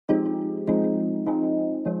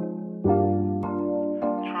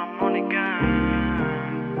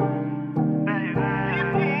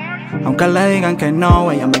Aunque le digan que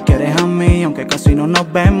no, ella me quiere a mí. Aunque casi no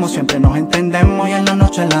nos vemos, siempre nos entendemos. Y en la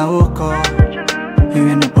noche la busco y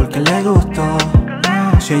viene porque le gusto.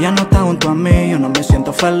 Si ella no está junto a mí, yo no me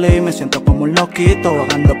siento feliz. Me siento como un loquito,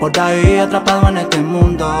 vagando por ahí, atrapado en este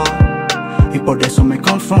mundo. Y por eso me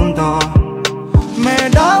confundo.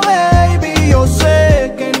 Mira baby, yo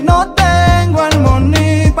sé que no tengo el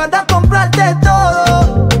money para comprarte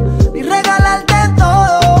todo ni regalarte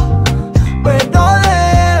todo, pero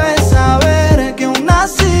debes saber que aún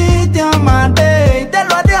así te amaré y te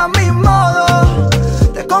lo haré a mi modo,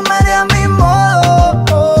 te comeré a mi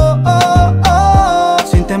modo.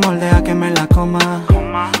 Sin temor deja que me la coma,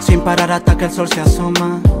 sin parar hasta que el sol se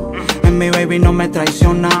asoma. Mi baby no me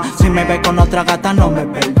traiciona, si me ve con otra gata no me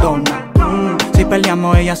perdona. Si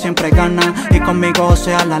peleamos ella siempre gana, y conmigo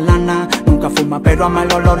sea la lana. Nunca fuma pero ama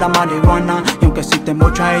el olor a marihuana, y aunque existe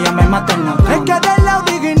mucha ella me mata en la cama. Es que eres la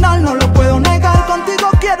original, no lo puedo negar. Contigo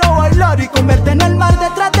quiero bailar y converte en el mar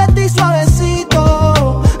detrás de ti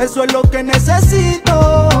suavecito. Eso es lo que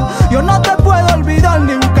necesito. Yo no te puedo olvidar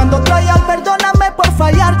ni buscando trayar. Perdóname por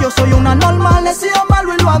fallar, yo soy una normal, he sido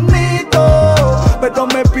malo y lo admito, pero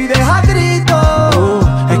me pides a gritos.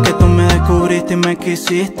 Es que tú me descubriste y me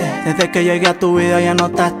quisiste. Desde que llegué a tu vida ya no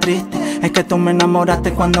estás triste. Es que tú me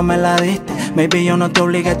enamoraste cuando me la diste. Baby, yo no te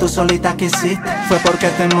obligué, tú solita quisiste. Fue porque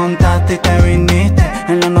te montaste y te viniste.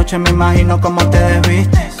 En la noche me imagino cómo te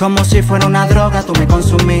desvistes. Como si fuera una droga, tú me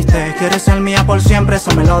consumiste. Quieres ser mía por siempre,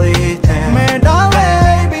 eso me lo dijiste. Mira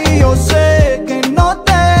baby, yo sé que no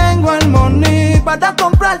tengo el money para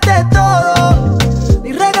comprarte todo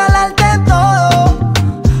ni regalarte todo,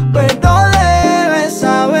 pero debes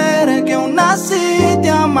saber que aún así te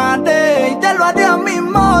amaré y te lo haré a mi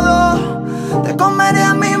modo, te comeré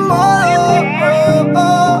a mi modo.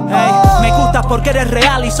 Hey, me gustas porque eres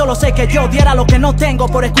real y solo sé que yo diera lo que no tengo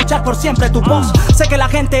por escuchar por siempre tu voz. Sé que la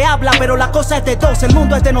gente habla pero la cosa es de dos, el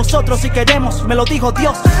mundo es de nosotros si queremos, me lo dijo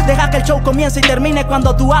Dios. Deja que el show comience y termine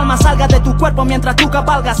cuando tu alma salga de tu cuerpo mientras tú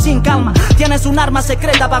cabalgas sin calma. Tienes un arma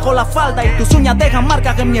secreta bajo la falda y tus uñas dejan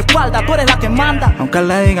marcas en mi espalda, tú eres la que manda. Aunque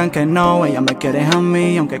le digan que no, ella me quiere a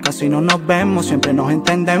mí. Aunque casi no nos vemos, siempre nos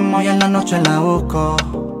entendemos. Y en la noche la busco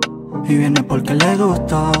y viene porque le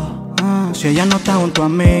gusto. Si ella no está junto a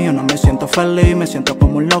mí, yo no me siento feliz. Me siento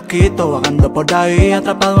como un loquito, vagando por ahí,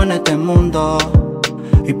 atrapado en este mundo.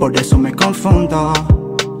 Y por eso me confundo.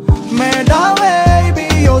 Mira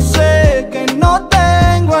baby, yo sé que no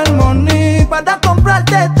tengo el money para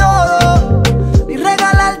comprarte todo